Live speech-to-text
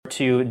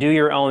to do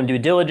your own due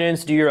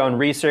diligence, do your own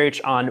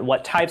research on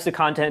what types of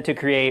content to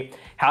create,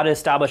 how to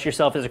establish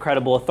yourself as a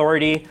credible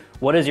authority,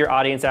 what does your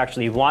audience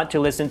actually want to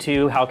listen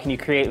to, how can you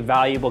create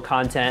valuable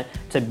content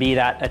to be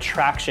that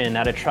attraction,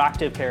 that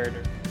attractive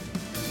character.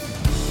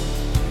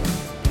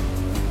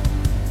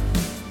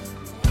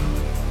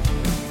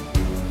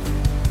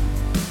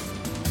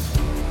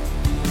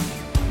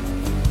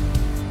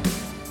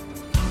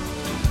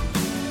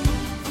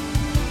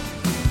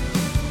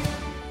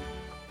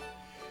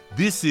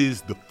 This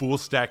is the Full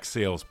Stack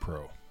Sales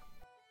Pro.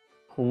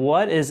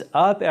 What is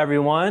up,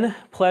 everyone?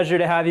 Pleasure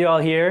to have you all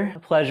here.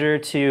 Pleasure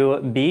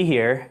to be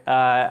here.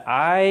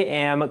 I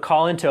am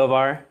Collin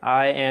Tovar.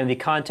 I am the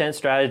content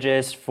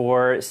strategist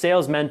for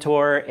Sales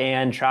Mentor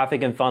and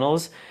Traffic and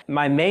Funnels.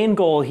 My main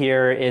goal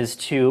here is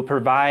to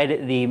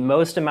provide the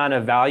most amount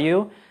of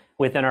value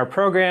within our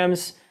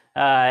programs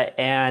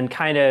and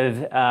kind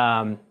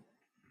of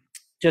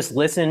just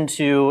listen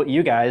to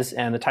you guys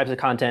and the types of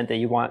content that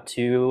you want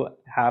to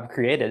have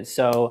created.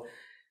 So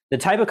the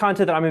type of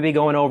content that I'm going to be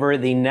going over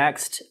the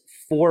next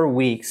 4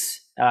 weeks.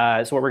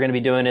 So what we're going to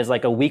be doing is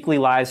like a weekly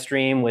live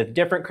stream with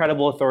different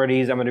credible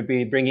authorities. I'm going to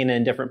be bringing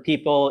in different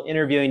people,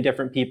 interviewing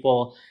different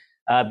people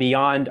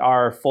beyond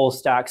our Full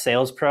Stack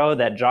Sales Pro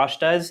that Josh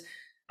does.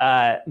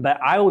 But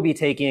I will be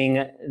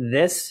taking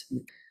this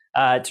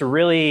to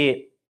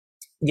really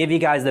give you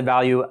guys the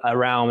value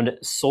around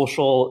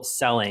social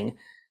selling.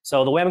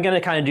 So the way I'm going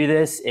to kind of do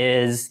this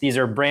is, these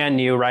are brand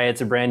new, right?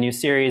 It's a brand new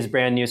series,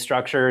 brand new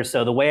structure.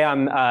 So the way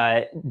I'm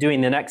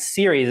doing the next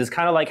series is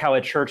kind of like how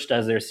a church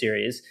does their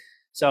series.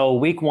 So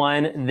week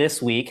 1,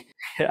 this week,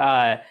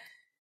 the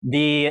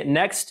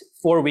next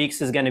 4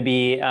 weeks is going to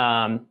be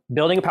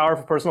building a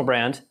powerful personal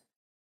brand.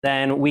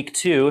 Then week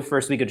 2,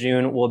 first week of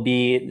June, will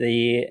be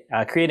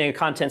the creating a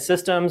content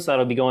system. So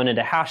that'll be going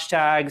into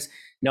hashtags,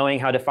 knowing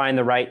how to find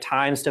the right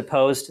times to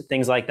post,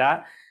 things like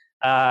that.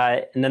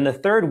 And then the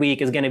third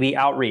week is going to be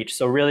outreach.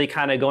 So really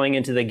kind of going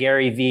into the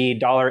Gary V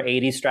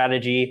 $1.80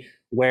 strategy,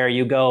 where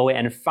you go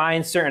and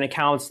find certain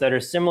accounts that are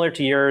similar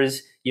to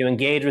yours. You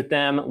engage with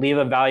them, leave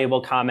a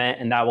valuable comment,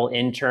 and that will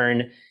in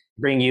turn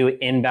bring you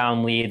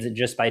inbound leads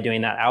just by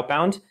doing that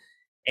outbound.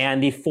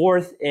 And the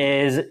fourth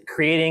is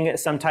creating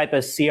some type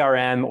of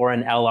CRM or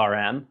an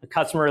LRM, a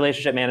customer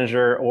relationship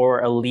manager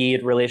or a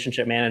lead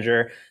relationship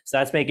manager. So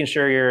that's making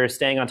sure you're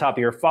staying on top of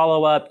your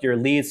follow-up, your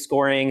lead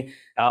scoring.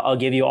 I'll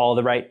give you all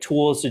the right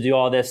tools to do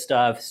all this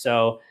stuff.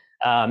 So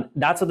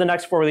that's what the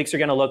next 4 weeks are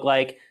going to look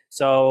like.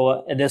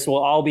 So this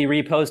will all be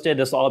reposted.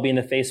 This will all be in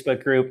the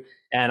Facebook group.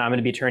 And I'm going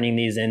to be turning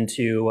these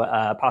into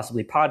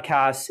possibly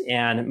podcasts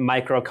and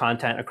micro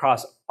content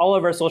across all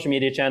of our social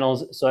media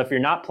channels. So if you're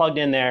not plugged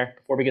in there,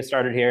 before we get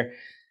started here,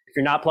 if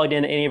you're not plugged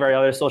in any of our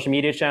other social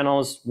media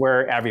channels,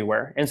 we're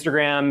everywhere.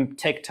 Instagram,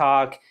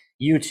 TikTok,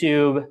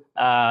 YouTube.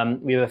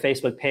 We have a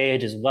Facebook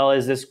page as well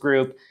as this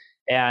group.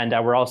 And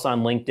we're also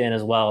on LinkedIn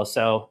as well.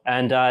 So,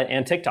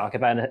 and TikTok,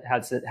 if I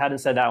hadn't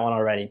said that one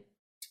already.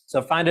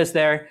 So find us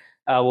there.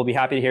 We'll be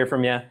happy to hear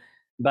from you.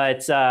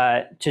 But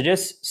to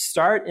just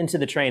start into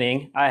the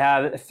training, I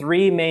have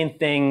 3 main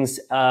things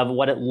of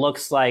what it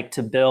looks like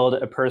to build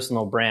a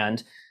personal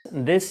brand.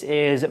 This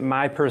is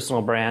my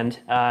personal brand.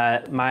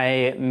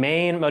 My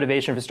main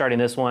motivation for starting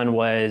this one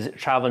was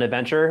travel and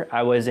adventure.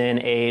 I was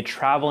in a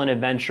travel and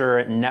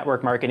adventure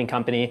network marketing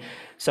company.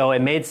 So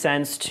it made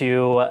sense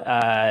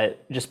to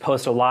just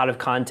post a lot of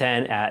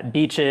content at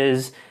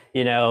beaches,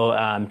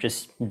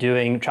 just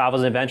doing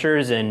travels and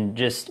adventures and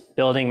just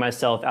building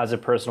myself as a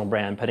personal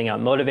brand, putting out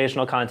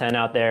motivational content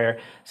out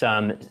there,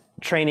 some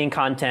training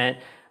content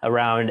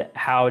around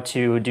how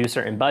to do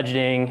certain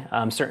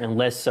budgeting, certain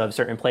lists of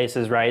certain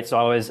places, right? So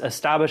I was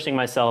establishing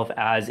myself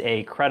as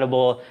a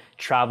credible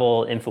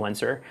travel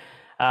influencer.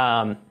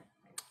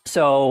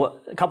 So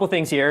a couple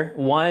things here.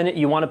 One,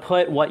 you want to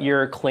put what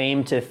your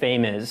claim to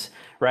fame is,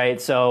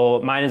 right?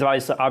 So mine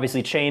has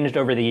obviously changed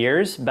over the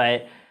years,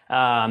 but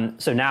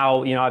so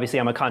now, obviously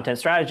I'm a content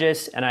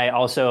strategist and I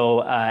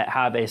also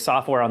have a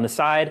software on the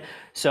side.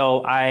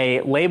 So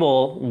I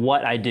label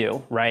what I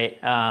do, right?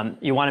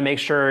 You want to make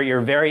sure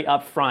you're very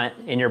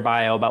upfront in your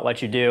bio about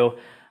what you do.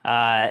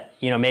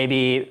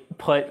 Maybe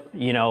put,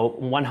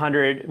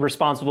 100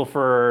 responsible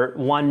for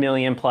 1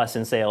 million plus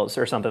in sales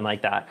or something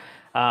like that.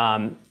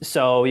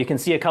 So you can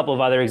see a couple of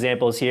other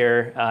examples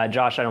here.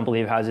 Josh, I don't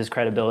believe, has his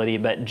credibility,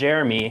 but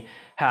Jeremy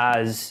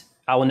has,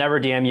 I will never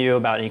DM you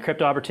about any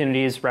crypto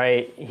opportunities,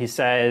 right? He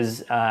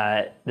says,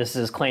 this is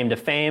his claim to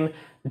fame,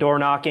 door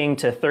knocking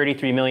to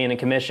 33 million in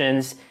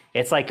commissions.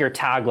 It's like your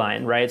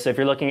tagline, right? So if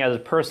you're looking at a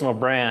personal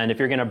brand, if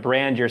you're going to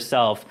brand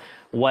yourself,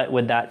 what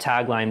would that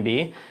tagline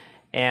be?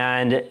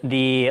 And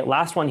the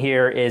last one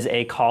here is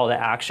a call to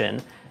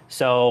action.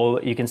 So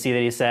you can see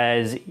that he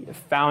says,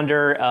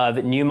 founder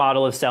of new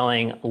model of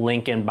selling,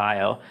 link in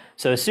bio.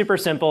 So super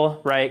simple,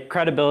 right?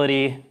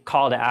 Credibility,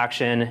 call to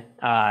action,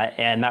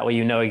 and that way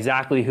you know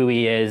exactly who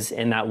he is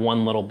in that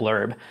one little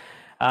blurb.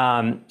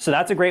 So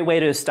that's a great way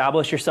to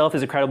establish yourself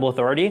as a credible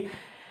authority.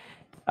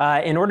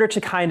 in order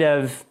to kind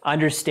of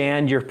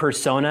understand your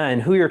persona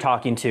and who you're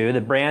talking to,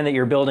 the brand that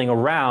you're building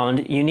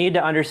around, you need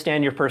to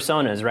understand your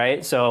personas,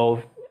 right?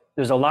 So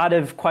there's a lot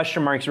of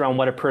question marks around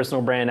what a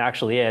personal brand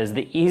actually is.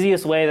 The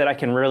easiest way that I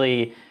can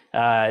really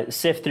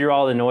sift through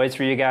all the noise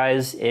for you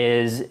guys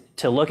is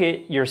to look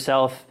at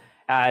yourself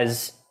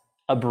as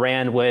a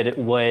brand would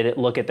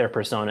look at their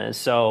personas.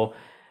 So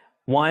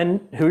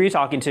one, who are you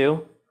talking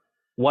to?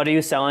 What are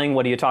you selling?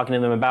 What are you talking to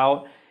them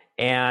about?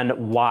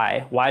 And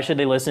why? Why should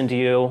they listen to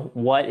you?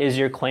 What is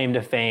your claim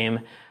to fame?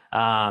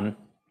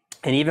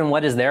 And even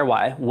what is their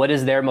why? What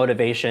is their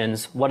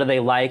motivations? What do they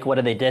like? What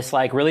do they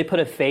dislike? Really put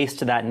a face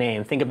to that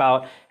name. Think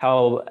about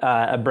how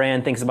a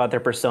brand thinks about their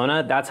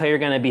persona. That's how you're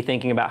going to be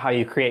thinking about how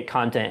you create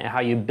content and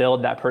how you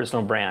build that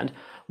personal brand.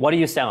 What are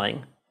you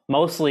selling?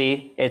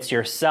 Mostly it's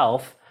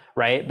yourself,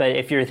 right? But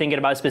if you're thinking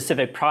about a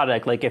specific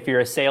product, like if you're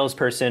a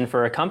salesperson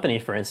for a company,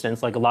 for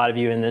instance, like a lot of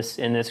you in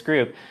this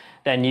group,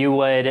 then you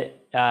would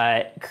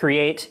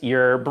create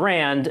your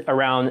brand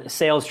around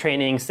sales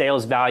training,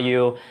 sales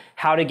value,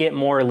 how to get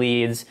more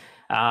leads,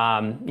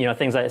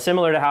 things like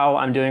similar to how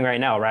I'm doing right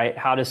now, right?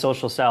 How to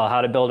social sell,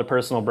 how to build a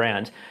personal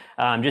brand,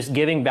 just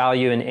giving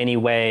value in any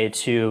way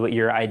to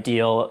your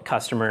ideal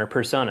customer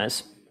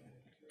personas.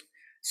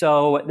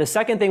 So the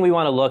second thing we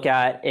want to look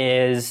at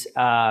is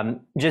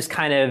just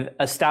kind of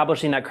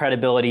establishing that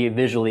credibility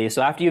visually.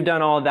 So after you've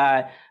done all of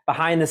that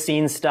behind the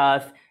scenes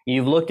stuff,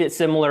 you've looked at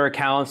similar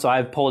accounts. So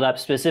I've pulled up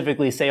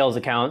specifically sales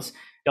accounts.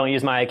 Don't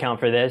use my account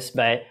for this,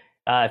 but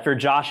for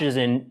Josh's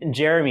and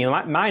Jeremy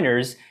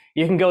Miners,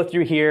 you can go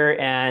through here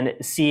and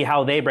see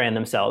how they brand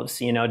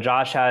themselves. You know,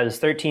 Josh has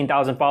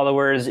 13,000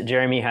 followers.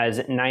 Jeremy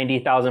has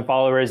 90,000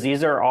 followers.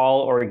 These are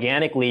all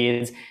organic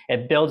leads.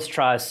 It builds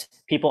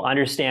trust. People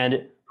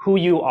understand who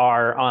you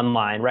are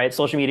online, right?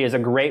 Social media is a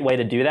great way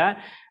to do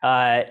that.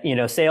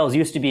 Sales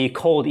used to be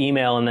cold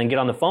email and then get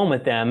on the phone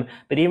with them.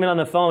 But even on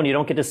the phone, you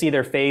don't get to see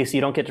their face.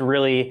 You don't get to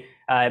really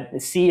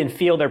see and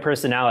feel their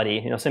personality.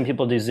 You know, some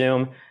people do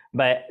Zoom,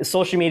 but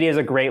social media is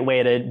a great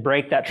way to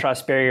break that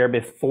trust barrier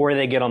before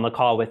they get on the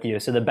call with you.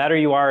 So the better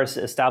you are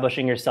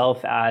establishing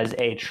yourself as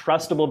a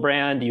trustable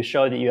brand, you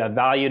show that you have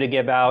value to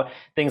give out,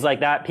 things like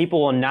that,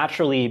 people will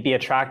naturally be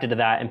attracted to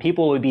that. And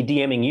people will be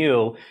DMing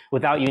you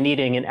without you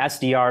needing an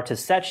SDR to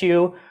set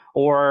you,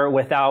 or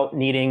without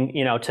needing,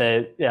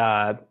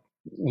 to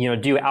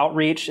do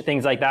outreach,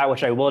 things like that,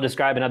 which I will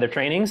describe in other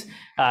trainings.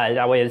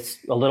 That way it's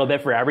a little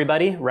bit for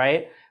everybody,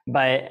 right?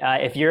 But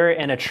if you're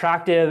an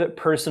attractive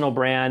personal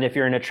brand, if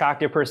you're an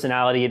attractive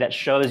personality that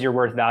shows your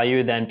worth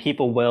value, then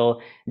people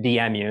will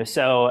DM you.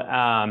 So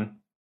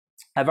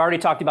I've already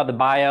talked about the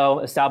bio,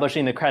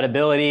 establishing the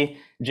credibility.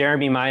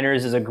 Jeremy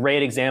Miners is a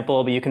great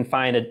example, but you can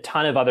find a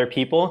ton of other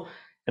people.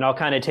 And I'll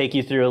kind of take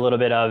you through a little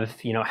bit of,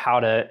 how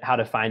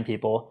to find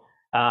people.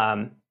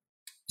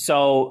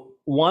 So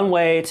one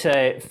way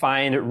to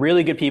find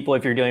really good people,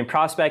 if you're doing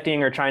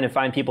prospecting or trying to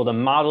find people to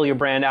model your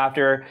brand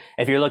after,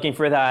 if you're looking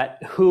for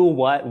that who,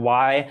 what,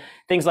 why,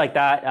 things like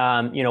that,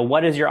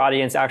 what does your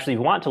audience actually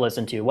want to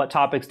listen to? What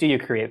topics do you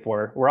create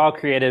for? We're all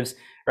creatives,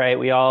 right?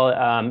 We all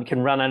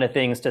can run out of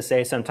things to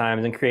say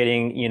sometimes, and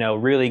creating,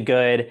 really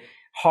good,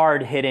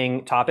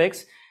 hard-hitting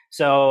topics.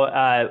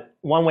 So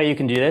one way you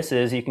can do this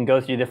is you can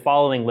go through the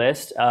following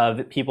list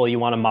of people you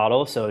want to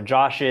model. So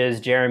Josh's,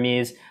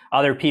 Jeremy's,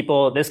 other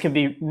people. This can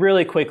be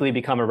really quickly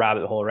become a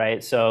rabbit hole,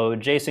 right? So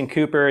Jason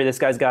Cooper, this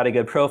guy's got a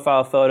good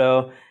profile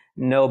photo,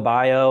 no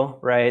bio,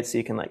 right? So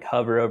you can like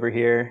hover over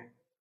here.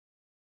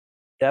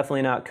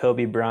 Definitely not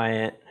Kobe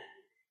Bryant.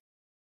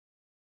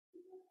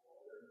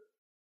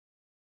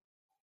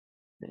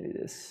 Maybe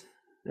this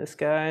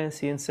guy, is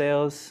he in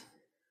sales?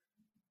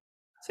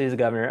 So he's a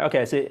governor.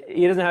 Okay, so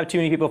he doesn't have too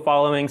many people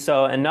following.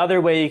 So another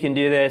way you can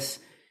do this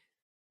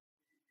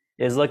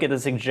is look at the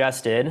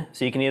suggested.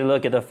 So you can either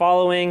look at the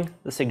following,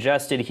 the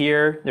suggested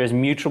here. There's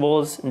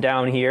mutuals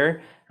down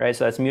here, right?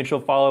 So that's mutual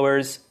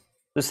followers.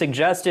 The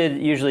suggested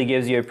usually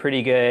gives you a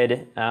pretty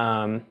good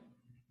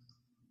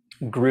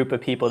group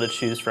of people to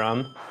choose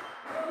from.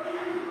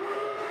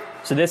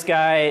 So this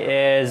guy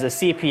is a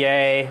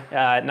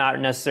CPA, not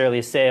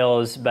necessarily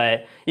sales,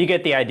 but you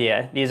get the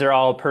idea. These are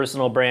all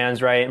personal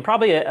brands, right? And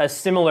probably a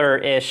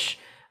similar-ish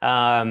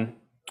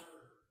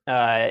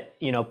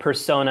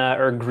persona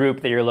or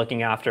group that you're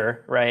looking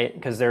after, right?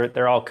 Because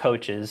they're all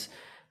coaches.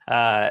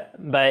 But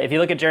if you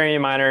look at Jeremy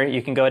Miner,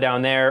 you can go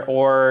down there,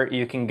 or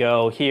you can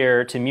go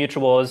here to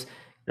mutuals.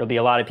 There'll be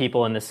a lot of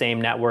people in the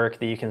same network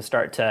that you can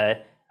start to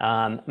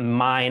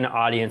mine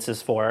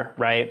audiences for,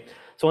 right?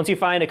 So once you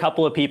find a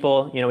couple of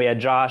people, we had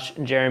Josh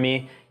and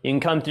Jeremy, you can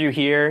come through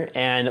here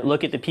and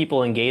look at the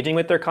people engaging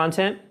with their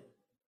content.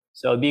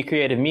 So Be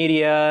Creative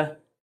Media.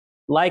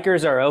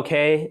 Likers are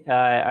okay.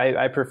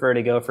 I prefer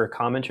to go for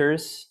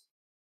commenters.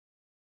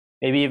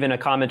 Maybe even a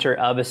commenter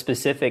of a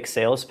specific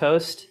sales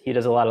post. He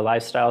does a lot of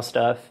lifestyle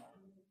stuff.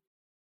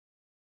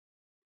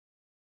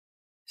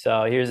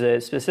 So here's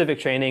a specific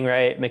training,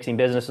 right? Mixing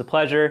business with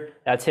pleasure.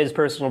 That's his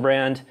personal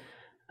brand.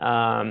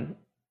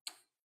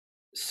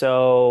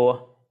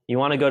 So you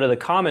want to go to the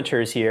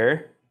commenters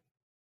here.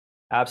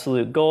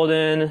 Absolute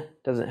Golden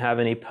doesn't have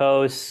any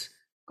posts.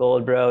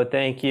 Gold bro,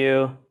 thank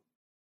you.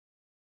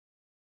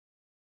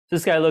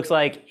 This guy looks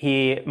like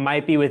he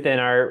might be within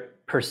our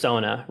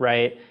persona,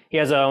 right? He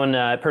has his own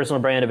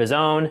personal brand of his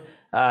own.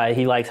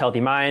 He likes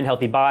healthy mind,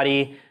 healthy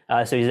body.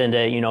 So he's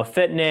into,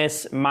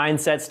 fitness,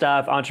 mindset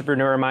stuff,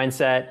 entrepreneur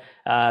mindset,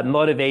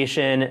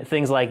 motivation,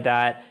 things like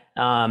that.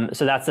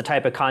 So that's the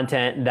type of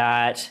content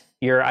that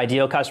your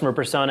ideal customer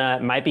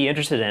persona might be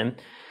interested in.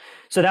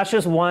 So that's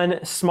just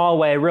one small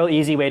way, real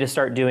easy way to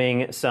start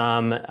doing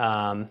some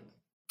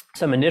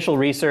initial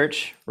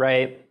research,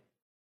 right?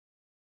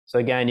 So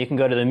again, you can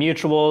go to the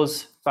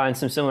mutuals, find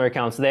some similar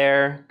accounts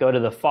there, go to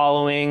the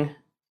following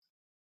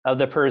of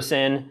the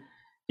person.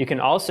 You can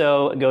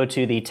also go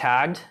to the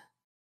tagged.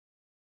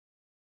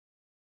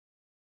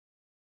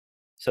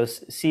 So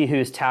see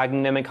who's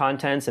tagging them in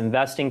contents,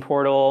 investing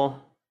portal.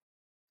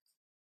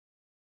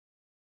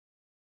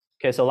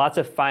 Okay, so lots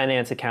of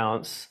finance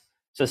accounts.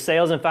 So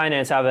sales and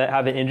finance have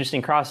an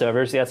interesting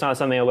crossover. So that's not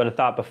something I would have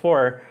thought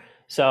before.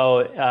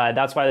 So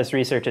that's why this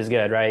research is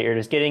good, right? You're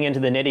just getting into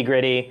the nitty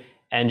gritty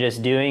and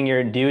just doing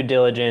your due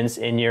diligence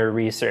in your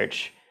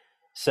research.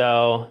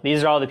 So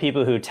these are all the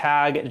people who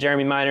tag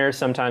Jeremy Miner.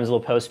 Sometimes we'll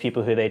post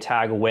people who they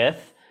tag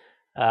with,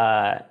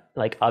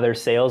 like other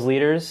sales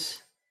leaders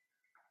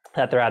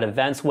that they're at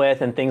events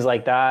with and things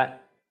like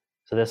that.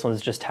 So this one's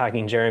just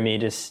tagging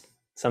Jeremy.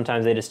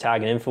 Sometimes they just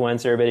tag an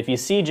influencer. But if you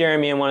see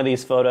Jeremy in one of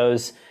these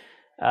photos,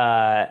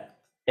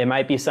 it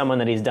might be someone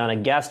that he's done a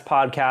guest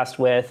podcast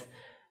with,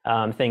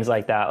 things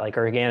like that, like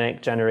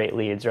organic generate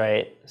leads,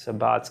 right? So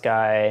bots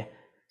guy,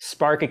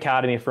 Spark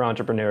Academy for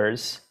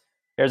entrepreneurs.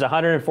 There's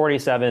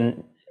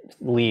 147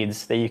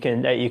 leads that you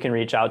can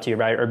reach out to,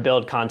 right? Or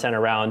build content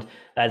around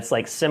that's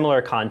like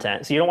similar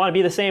content. So you don't want to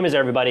be the same as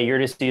everybody. You're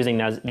just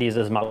using these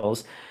as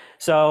models.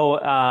 So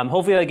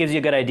hopefully that gives you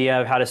a good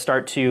idea of how to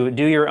start to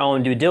do your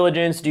own due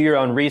diligence, do your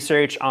own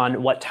research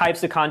on what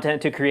types of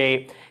content to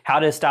create, how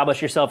to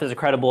establish yourself as a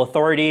credible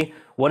authority.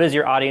 What does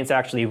your audience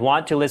actually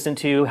want to listen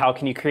to? How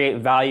can you create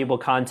valuable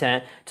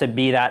content to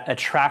be that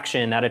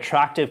attraction, that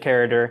attractive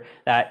character,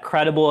 that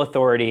credible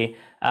authority,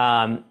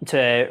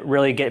 to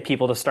really get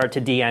people to start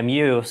to DM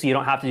you so you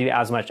don't have to do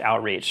as much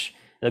outreach.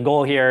 The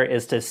goal here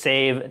is to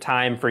save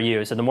time for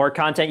you. So the more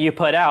content you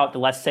put out, the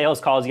less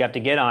sales calls you have to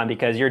get on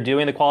because you're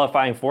doing the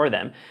qualifying for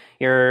them.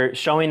 You're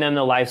showing them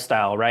the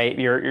lifestyle, right?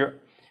 You're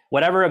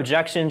whatever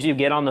objections you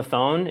get on the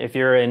phone, if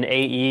you're an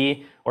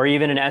AE or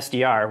even an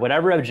SDR,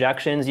 whatever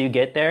objections you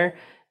get there,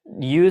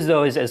 use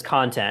those as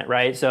content,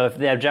 right? So if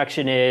the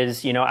objection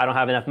is, I don't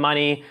have enough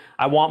money,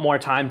 I want more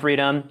time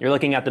freedom, you're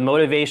looking at the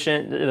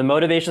motivations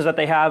that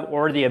they have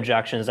or the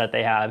objections that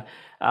they have.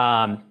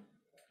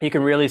 You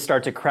can really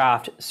start to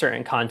craft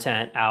certain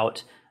content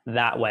out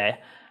that way.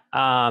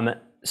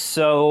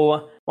 So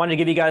I wanted to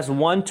give you guys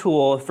one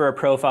tool for a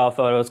profile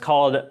photo. It's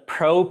called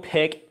Pro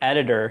Pic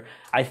Editor.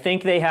 I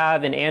think they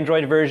have an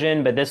Android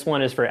version, but this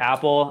one is for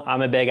Apple.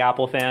 I'm a big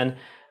Apple fan.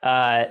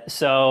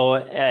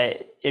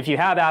 If you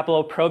have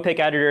Apple, Pro Pic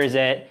Editor is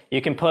it.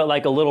 You can put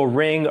like a little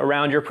ring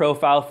around your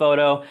profile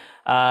photo.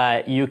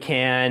 You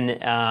can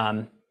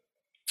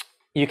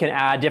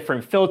add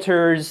different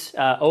filters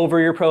over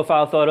your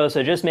profile photo,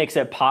 so it just makes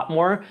it pop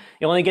more.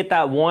 You only get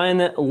that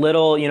one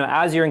little,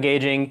 as you're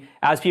engaging,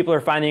 as people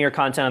are finding your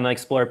content on the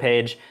Explore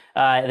page,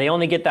 they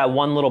only get that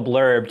one little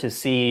blurb to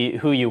see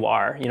who you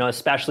are,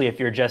 especially if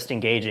you're just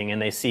engaging and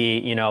they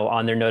see,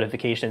 on their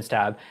notifications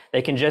tab.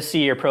 They can just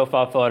see your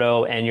profile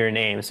photo and your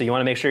name. So you want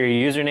to make sure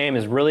your username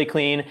is really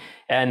clean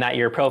and that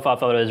your profile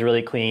photo is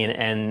really clean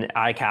and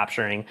eye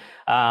capturing.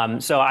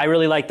 So I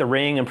really like the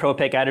ring and Pro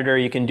Pic Editor.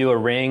 You can do a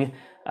ring.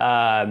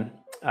 I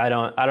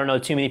don't know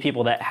too many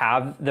people that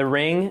have the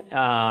ring.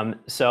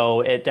 So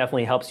it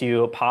definitely helps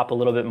you pop a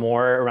little bit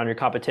more around your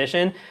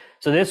competition.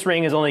 So this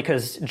ring is only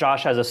because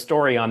Josh has a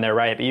story on there,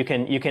 right? But you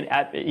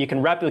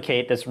can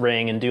replicate this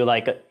ring and do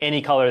like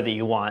any color that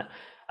you want.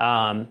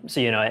 So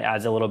it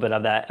adds a little bit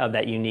of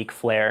that unique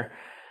flair.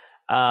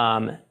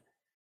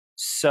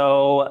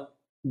 So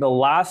the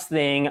last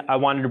thing I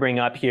wanted to bring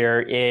up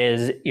here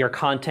is your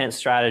content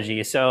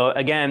strategy. So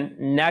again,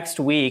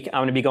 next week, I'm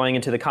going to be going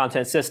into the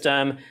content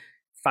system,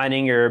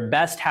 finding your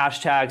best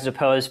hashtags to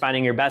post,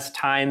 finding your best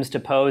times to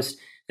post,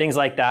 things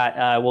like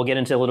that. We'll get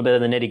into a little bit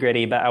of the nitty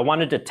gritty, but I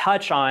wanted to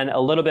touch on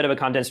a little bit of a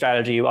content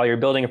strategy while you're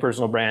building a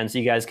personal brand so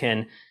you guys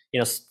can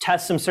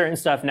test some certain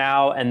stuff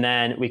now, and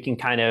then we can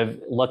kind of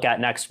look at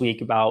next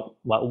week about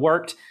what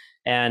worked.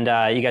 And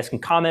you guys can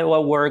comment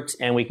what worked,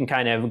 and we can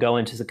kind of go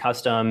into the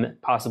custom,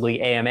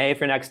 possibly AMA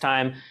for next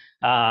time.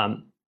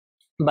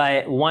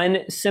 But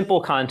one simple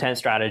content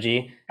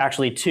strategy,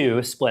 actually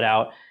two split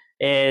out,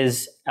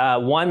 is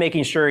one,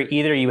 making sure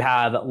either you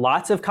have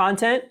lots of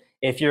content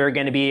if you're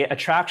going to be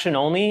attraction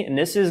only, and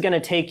this is going to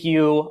take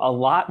you a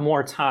lot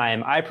more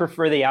time. I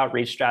prefer the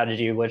outreach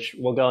strategy, which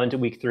we'll go into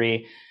week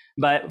 3.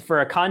 But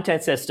for a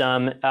content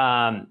system,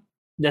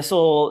 this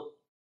will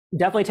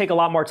definitely take a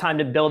lot more time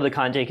to build the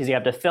content because you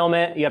have to film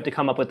it. You have to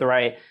come up with the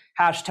right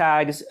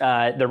hashtags,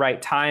 the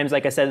right times.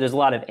 Like I said, there's a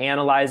lot of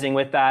analyzing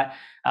with that.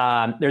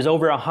 There's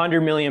over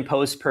 100 million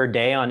posts per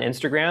day on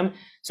Instagram.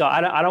 So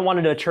I don't want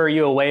to deter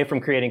you away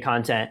from creating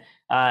content.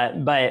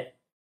 But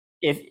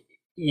if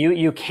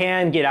you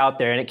can get out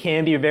there, and it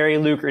can be very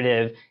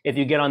lucrative if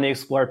you get on the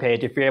Explore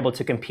page, if you're able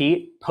to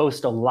compete,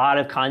 post a lot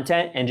of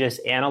content, and just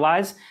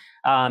analyze.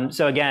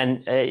 So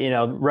again,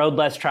 road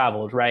less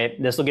traveled,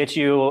 right? This will get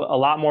you a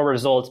lot more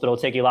results, but it'll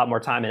take you a lot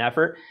more time and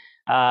effort.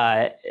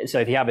 So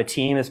if you have a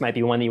team, this might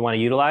be one that you want to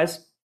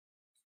utilize.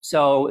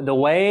 So the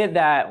way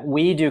that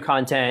we do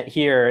content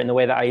here, and the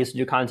way that I used to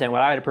do content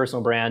when I had a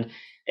personal brand,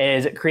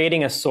 is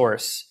creating a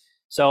source.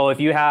 So if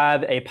you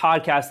have a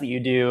podcast that you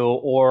do,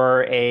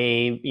 or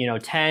a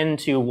 10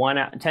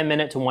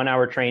 minute to 1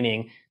 hour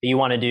training that you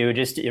want to do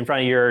just in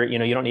front of your,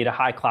 you don't need a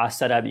high class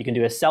setup. You can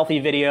do a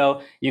selfie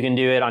video. You can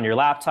do it on your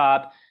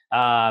laptop.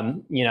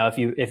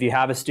 If you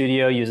have a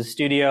studio, use a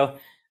studio.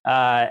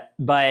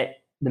 But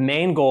the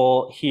main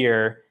goal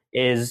here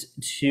is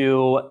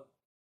to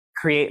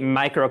create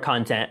micro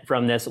content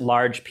from this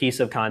large piece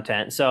of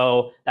content.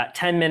 So that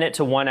 10 minute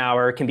to 1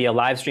 hour can be a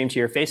live stream to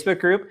your Facebook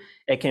group.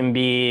 It can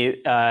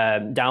be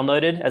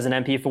downloaded as an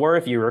MP4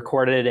 if you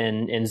record it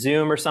in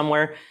Zoom or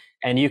somewhere,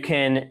 and you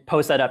can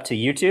post that up to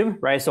YouTube,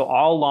 right? So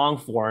all long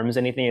forms,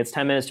 anything that's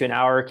 10 minutes to an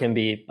hour, can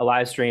be a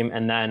live stream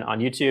and then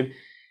on YouTube.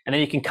 And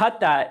then you can cut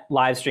that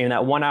live stream,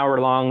 that 1 hour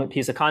long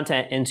piece of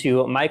content,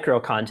 into micro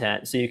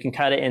content. So you can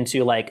cut it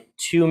into like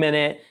 2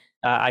 minute,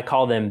 I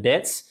call them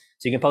bits.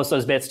 So you can post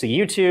those bits to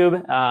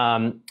YouTube.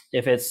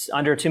 If it's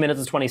under 2 minutes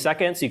and 20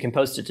 seconds, you can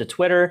post it to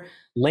Twitter,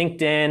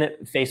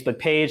 LinkedIn, Facebook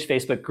page,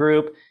 Facebook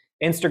group,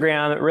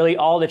 Instagram. Really,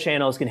 all the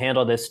channels can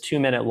handle this 2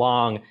 minute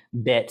long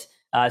bit.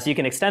 So you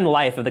can extend the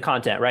life of the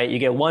content, right? You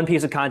get one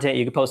piece of content,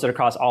 you can post it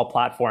across all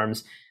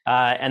platforms.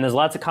 And there's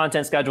lots of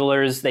content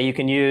schedulers that you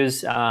can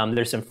use.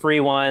 There's some free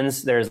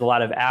ones. There's a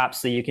lot of apps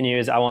that you can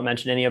use. I won't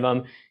mention any of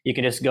them. You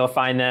can just go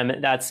find them.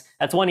 That's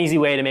one easy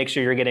way to make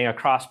sure you're getting a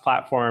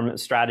cross-platform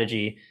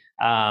strategy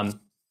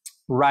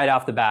right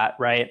off the bat,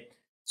 right?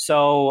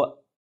 So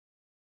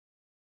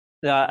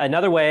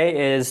another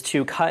way is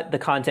to cut the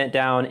content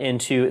down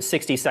into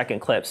 60-second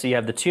clips. So you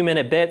have the 2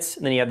 minute bits,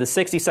 and then you have the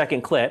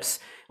 60-second clips,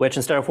 which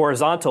instead of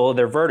horizontal,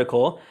 they're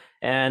vertical.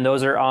 And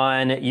those are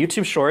on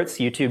YouTube Shorts.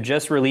 YouTube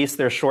just released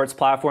their Shorts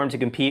platform to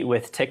compete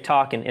with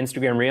TikTok and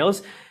Instagram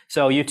Reels.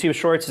 So YouTube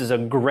Shorts is a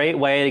great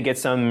way to get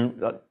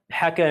some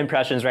hecka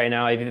impressions right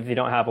now, even if you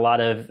don't have a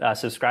lot of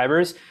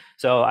subscribers.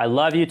 So I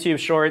love YouTube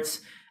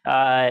Shorts,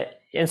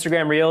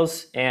 Instagram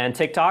Reels, and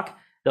TikTok.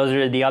 Those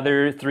are the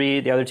other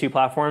two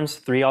platforms,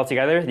 3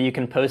 altogether, that you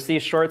can post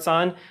these shorts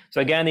on.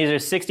 So again, these are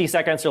 60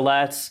 seconds or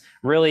less,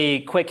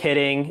 really quick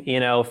hitting,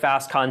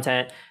 fast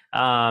content.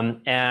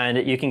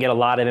 And you can get a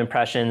lot of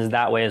impressions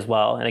that way as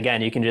well. And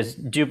again, you can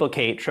just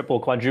duplicate, triple,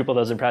 quadruple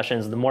those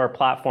impressions the more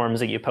platforms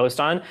that you post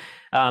on.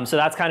 So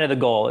that's kind of the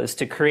goal, is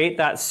to create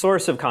that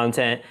source of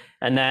content.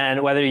 And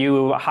then whether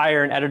you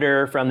hire an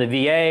editor from the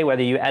VA,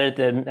 whether you edit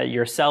them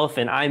yourself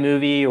in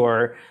iMovie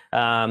or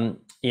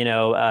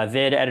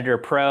Vid Editor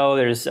Pro,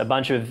 there's a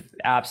bunch of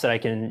apps that I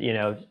can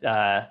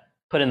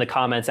put in the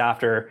comments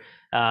after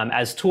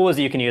as tools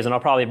you can use, and I'll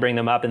probably bring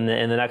them up in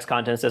the next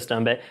content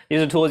system. But these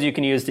are tools you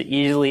can use to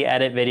easily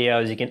edit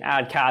videos. You can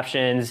add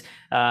captions,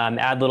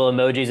 add little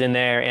emojis in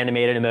there,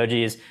 animated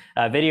emojis.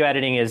 Video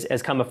editing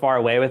has come a far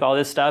way with all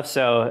this stuff.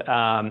 So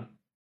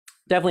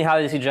definitely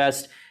highly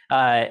suggest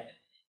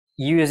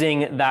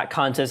using that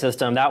content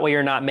system. That way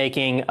you're not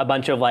making a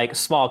bunch of like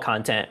small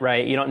content,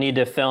 right? You don't need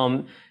to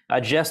film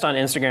just on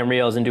Instagram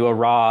Reels and do a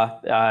raw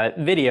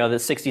video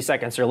that's 60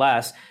 seconds or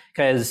less.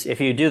 Because if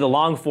you do the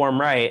long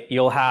form right,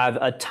 you'll have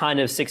a ton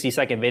of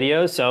 60-second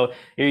videos. So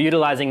you're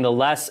utilizing the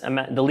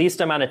least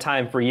amount of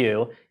time for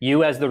you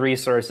as the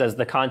resource, as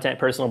the content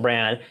personal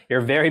brand.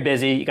 You're very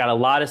busy. You got a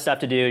lot of stuff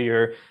to do.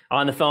 You're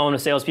on the phone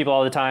with salespeople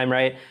all the time,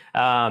 right?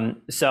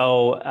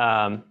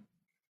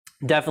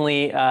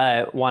 Definitely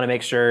want to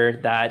make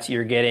sure that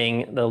you're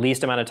getting the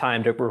least amount of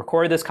time to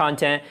record this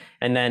content,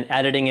 and then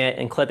editing it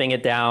and clipping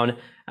it down.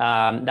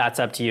 That's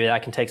up to you.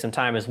 That can take some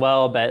time as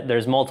well, but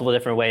there's multiple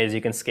different ways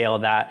you can scale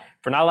that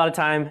for not a lot of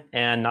time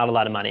and not a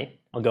lot of money.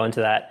 I'll go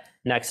into that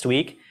next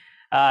week.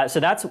 So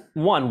that's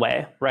one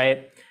way,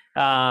 right?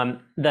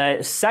 The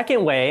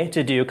second way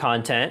to do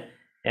content,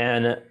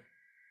 and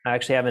I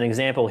actually have an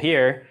example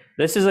here.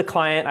 This is a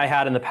client I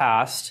had in the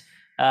past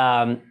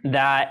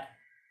that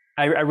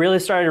I really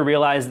started to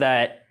realize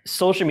that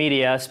social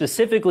media,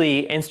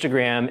 specifically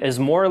Instagram, is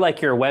more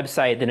like your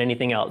website than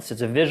anything else.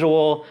 It's a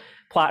visual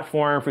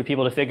platform for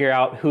people to figure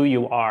out who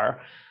you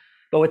are.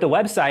 But with the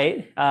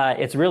website,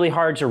 it's really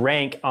hard to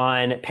rank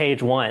on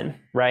page 1,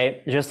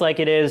 right? Just like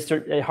it is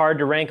hard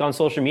to rank on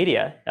social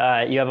media.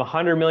 You have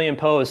 100 million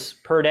posts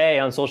per day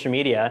on social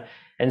media.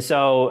 And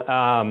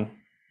so,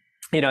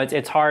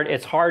 it's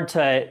hard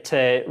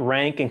to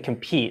rank and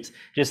compete,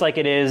 just like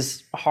it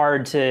is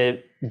hard to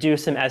do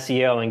some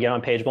SEO and get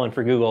on page 1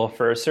 for Google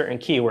for certain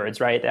keywords,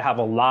 right? That have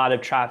a lot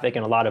of traffic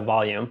and a lot of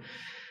volume.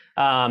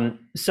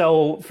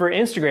 So for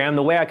Instagram,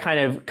 the way I kind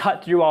of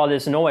cut through all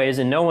this noise,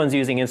 and no one's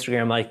using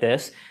Instagram like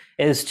this,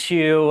 is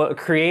to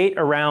create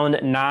around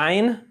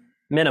 9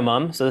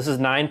 minimum. So this is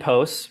 9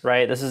 posts,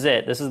 right? This is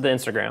it. This is the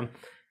Instagram.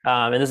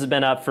 And this has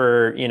been up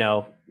for,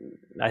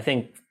 I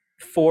think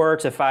 4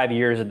 to 5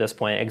 years at this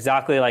point,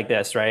 exactly like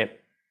this, right?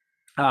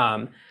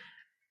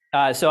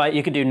 So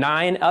you could do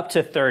 9 up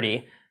to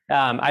 30.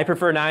 I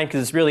prefer 9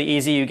 because it's really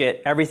easy. You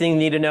get everything you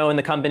need to know in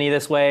the company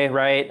this way,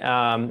 right?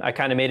 I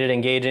kind of made it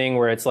engaging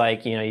where it's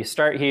like, you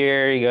start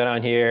here, you go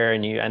down here,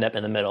 and you end up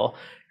in the middle,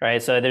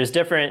 right? So there's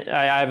different,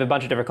 I have a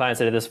bunch of different clients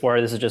that I did this for.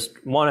 This is just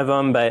one of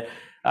them, but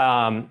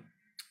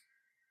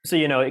so,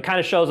 it kind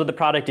of shows what the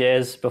product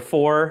is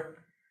before,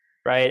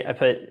 right? I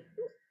put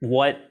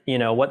what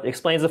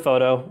explains the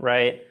photo,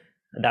 right?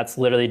 That's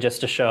literally just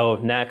to show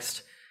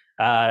next.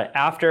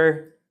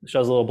 After,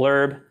 shows a little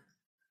blurb.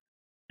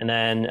 And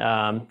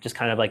then just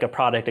kind of like a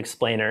product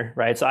explainer,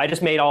 right? So I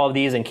just made all of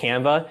these in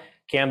Canva.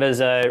 Canva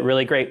is a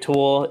really great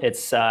tool.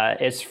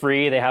 It's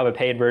free. They have a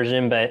paid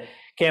version, but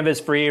Canva is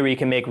free where you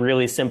can make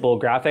really simple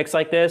graphics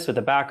like this with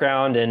the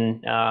background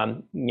and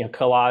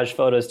collage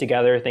photos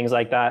together, things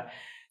like that.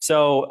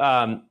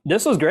 So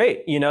this was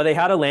great. They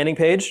had a landing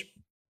page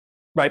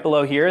right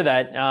below here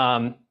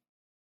that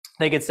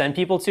they could send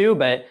people to,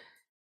 but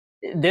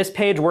this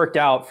page worked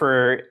out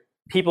for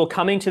people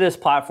coming to this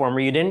platform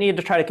where you didn't need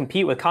to try to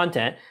compete with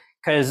content,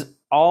 because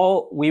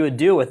all we would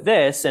do with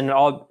this, and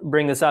I'll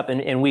bring this up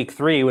in week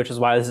 3, which is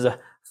why this is a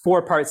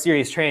 4-part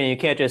series training. You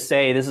can't just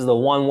say this is the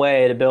one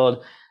way to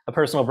build a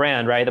personal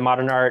brand, right? The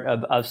modern art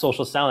of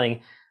social selling.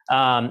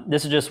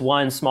 This is just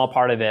one small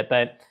part of it.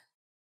 But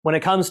when it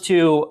comes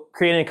to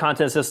creating a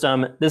content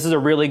system, this is a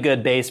really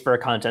good base for a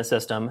content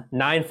system.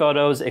 9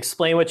 photos,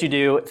 explain what you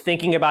do,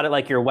 thinking about it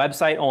like your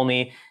website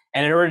only.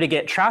 And in order to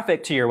get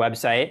traffic to your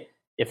website,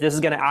 if this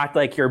is going to act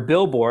like your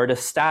billboard, a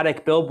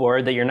static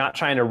billboard that you're not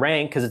trying to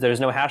rank because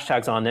there's no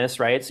hashtags on this,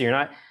 right? So you're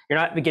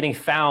not getting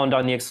found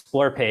on the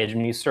Explore page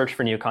when you search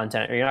for new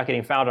content, or you're not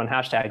getting found on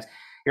hashtags.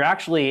 You're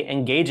actually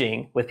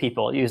engaging with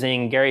people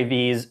using Gary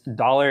Vee's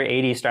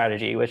 $1.80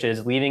 strategy, which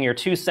is leaving your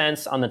 2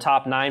 cents on the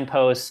top 9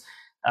 posts,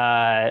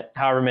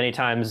 however many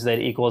times that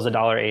equals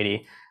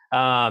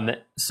 $1.80.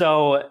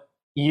 So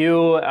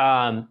you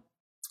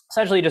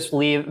essentially just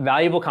leave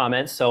valuable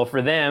comments. So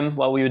for them,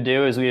 what we would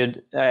do is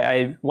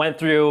I went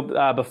through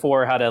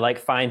before how to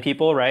find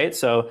people, right?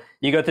 So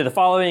you go through the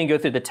following, you go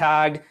through the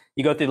tagged,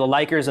 you go through the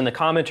likers and the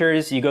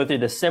commenters, you go through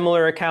the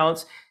similar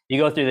accounts, you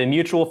go through the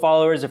mutual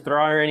followers if there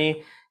are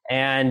any,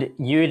 and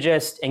you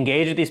just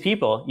engage with these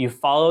people. You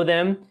follow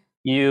them,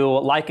 you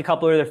like a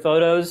couple of their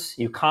photos,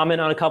 you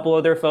comment on a couple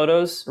of their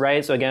photos,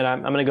 right? So again,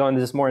 I'm going to go into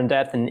this more in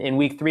depth in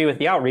week 3 with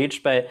the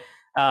outreach, but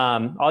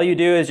all you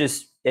do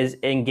is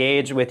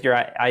engage with your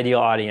ideal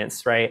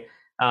audience, right?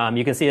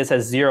 You can see this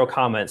has 0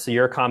 comments. So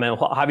your comment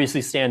will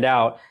obviously stand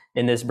out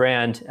in this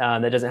brand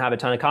that doesn't have a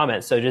ton of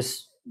comments. So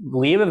just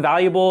leave a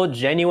valuable,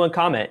 genuine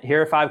comment.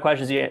 Here are 5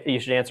 questions you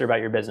should answer about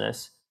your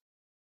business.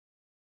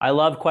 I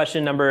love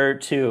question number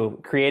 2,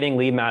 creating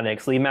lead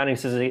magnets. Lead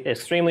magnets is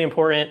extremely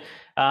important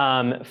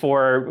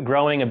for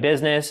growing a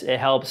business. It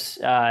helps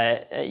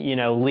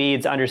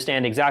leads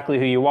understand exactly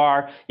who you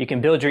are. You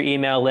can build your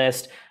email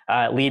list.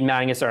 Lead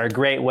magnets are a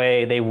great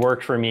way. They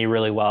worked for me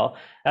really well.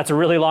 That's a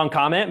really long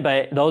comment,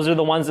 but those are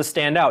the ones that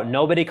stand out.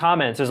 Nobody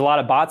comments. There's a lot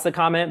of bots that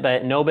comment,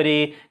 but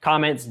nobody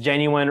comments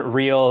genuine,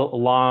 real,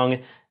 long,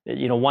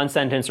 1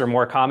 sentence or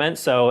more comments.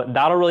 So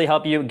that'll really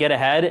help you get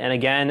ahead. And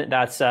again,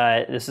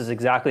 this is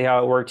exactly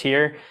how it worked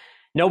here.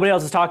 Nobody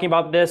else is talking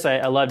about this.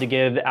 I love to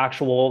give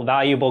actual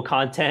valuable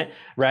content,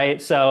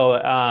 right?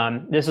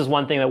 So this is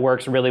one thing that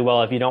works really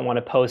well if you don't want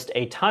to post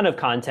a ton of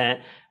content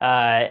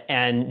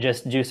and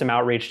just do some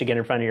outreach to get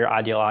in front of your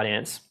ideal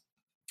audience.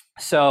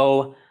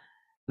 So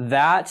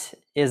that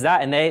is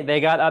that. And they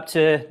got up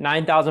to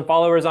 9,000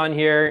 followers on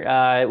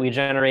here. We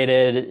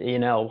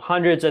generated,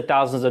 hundreds of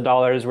thousands of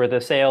dollars worth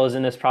of sales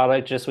in this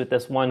product just with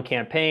this one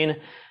campaign.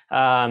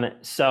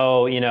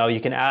 So, you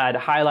can add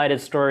highlighted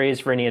stories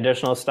for any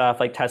additional stuff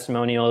like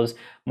testimonials,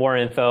 more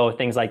info,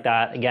 things like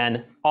that.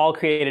 Again, all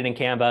created in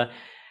Canva.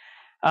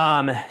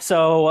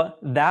 So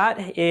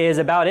that is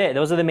about it.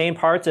 Those are the main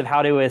parts of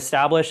how to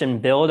establish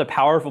and build a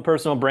powerful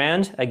personal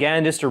brand.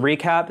 Again, just to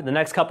recap, the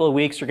next couple of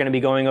weeks, you're going to be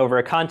going over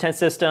a content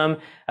system,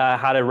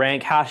 how to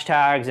rank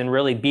hashtags and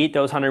really beat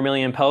those 100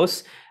 million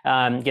posts.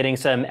 Getting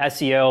some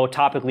SEO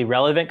topically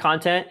relevant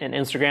content, and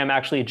Instagram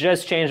actually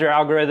just changed their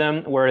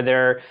algorithm where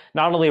they're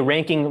not only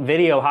ranking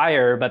video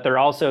higher, but they're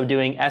also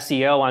doing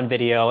SEO on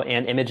video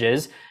and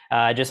images.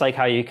 Just like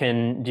how you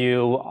can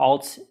do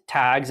alt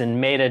tags and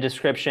meta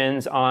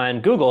descriptions on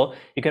Google,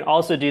 you can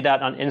also do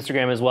that on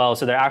Instagram as well.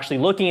 So they're actually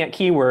looking at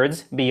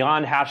keywords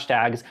beyond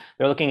hashtags.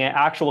 They're looking at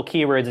actual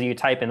keywords that you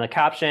type in the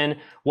caption,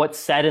 what's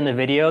said in the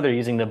video. They're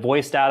using the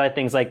voice data,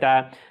 things like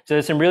that. So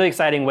there's some really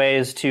exciting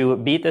ways to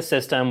beat the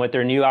system with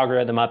their new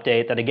algorithm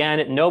update that,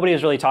 again, nobody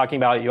is really talking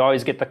about. You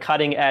always get the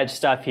cutting edge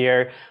stuff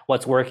here,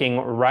 what's working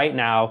right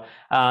now.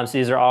 So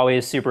these are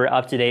always super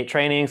up-to-date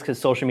trainings because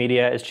social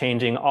media is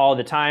changing all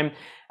the time.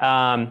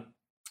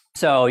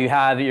 So you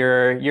have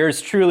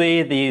yours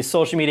truly, the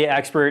social media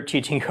expert,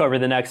 teaching you over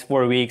the next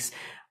 4 weeks,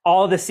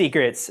 all the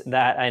secrets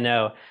that I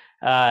know.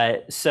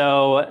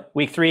 So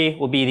week 3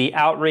 will be the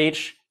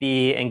outreach,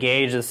 the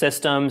engage, the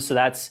systems. So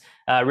that's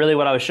really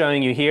what I was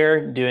showing you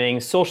here, doing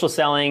social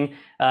selling,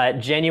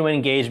 genuine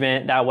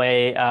engagement. That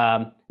way,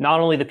 not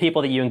only the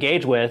people that you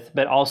engage with,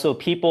 but also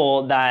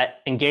people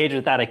that engage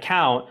with that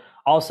account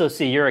also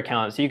see your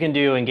account. So you can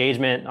do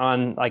engagement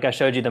on, like I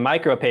showed you, the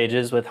micro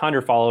pages with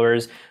 100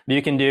 followers, but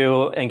you can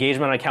do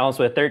engagement on accounts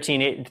with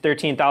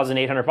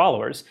 13,800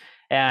 followers.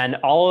 And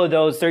all of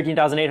those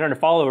 13,800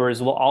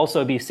 followers will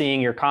also be seeing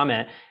your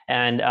comment,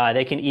 and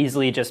they can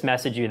easily just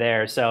message you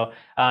there. So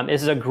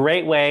this is a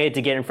great way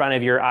to get in front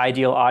of your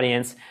ideal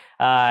audience.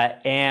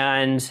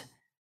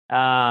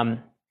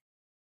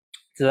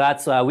 So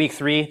that's week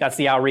 3, that's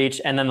the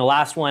outreach. And then the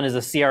last one is a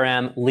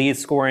CRM, lead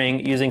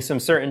scoring, using some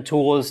certain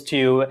tools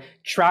to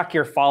track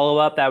your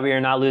follow-up, that we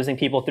are not losing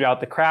people throughout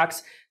the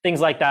cracks, things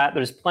like that.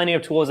 There's plenty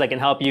of tools that can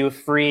help you,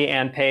 free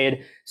and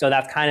paid. So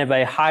that's kind of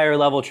a higher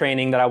level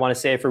training that I want to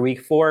say for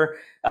week 4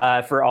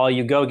 for all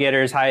you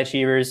go-getters, high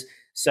achievers.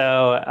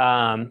 So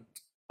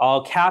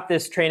I'll cap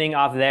this training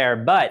off there.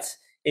 But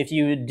if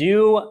you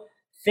do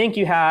think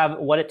you have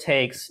what it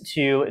takes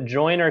to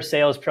join our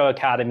Sales Pro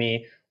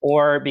Academy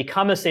or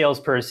become a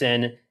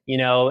salesperson, you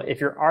know,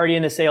 if you're already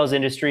in the sales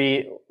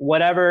industry,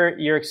 whatever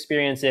your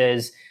experience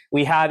is,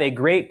 we have a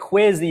great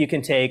quiz that you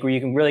can take where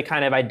you can really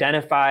kind of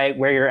identify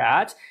where you're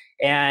at.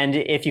 And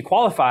if you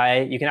qualify,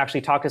 you can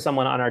actually talk to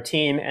someone on our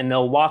team and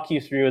they'll walk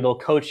you through, they'll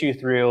coach you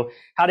through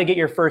how to get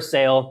your first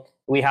sale.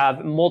 We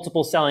have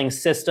multiple selling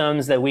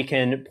systems that we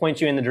can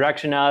point you in the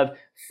direction of,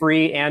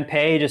 free and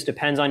pay, just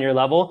depends on your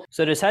level.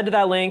 So just head to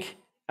that link.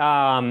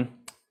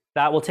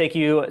 That will take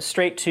you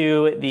straight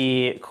to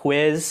the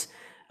quiz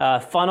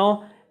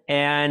funnel,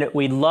 and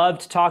we'd love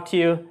to talk to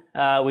you.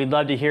 We'd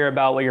love to hear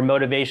about what your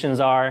motivations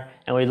are,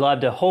 and we'd love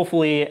to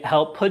hopefully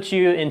help put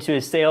you into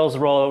a sales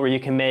role where you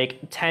can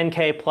make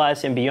 10K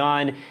plus and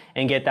beyond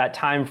and get that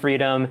time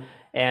freedom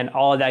and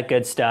all of that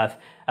good stuff.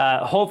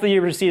 Hopefully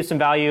you receive some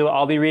value.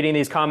 I'll be reading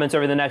these comments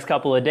over the next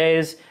couple of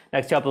days,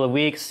 next couple of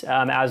weeks,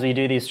 as we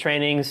do these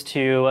trainings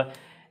to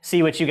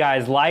see what you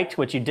guys liked,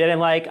 what you didn't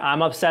like.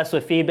 I'm obsessed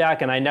with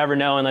feedback and I never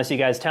know unless you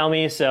guys tell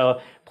me.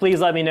 So please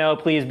let me know.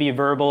 Please be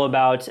verbal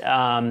about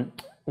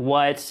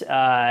what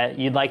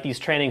you'd like these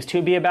trainings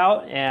to be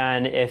about,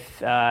 and if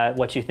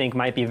what you think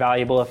might be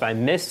valuable, if I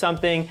missed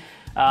something,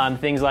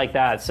 things like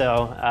that.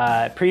 So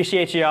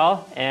appreciate you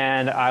all,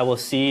 and I will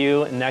see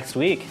you next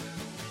week.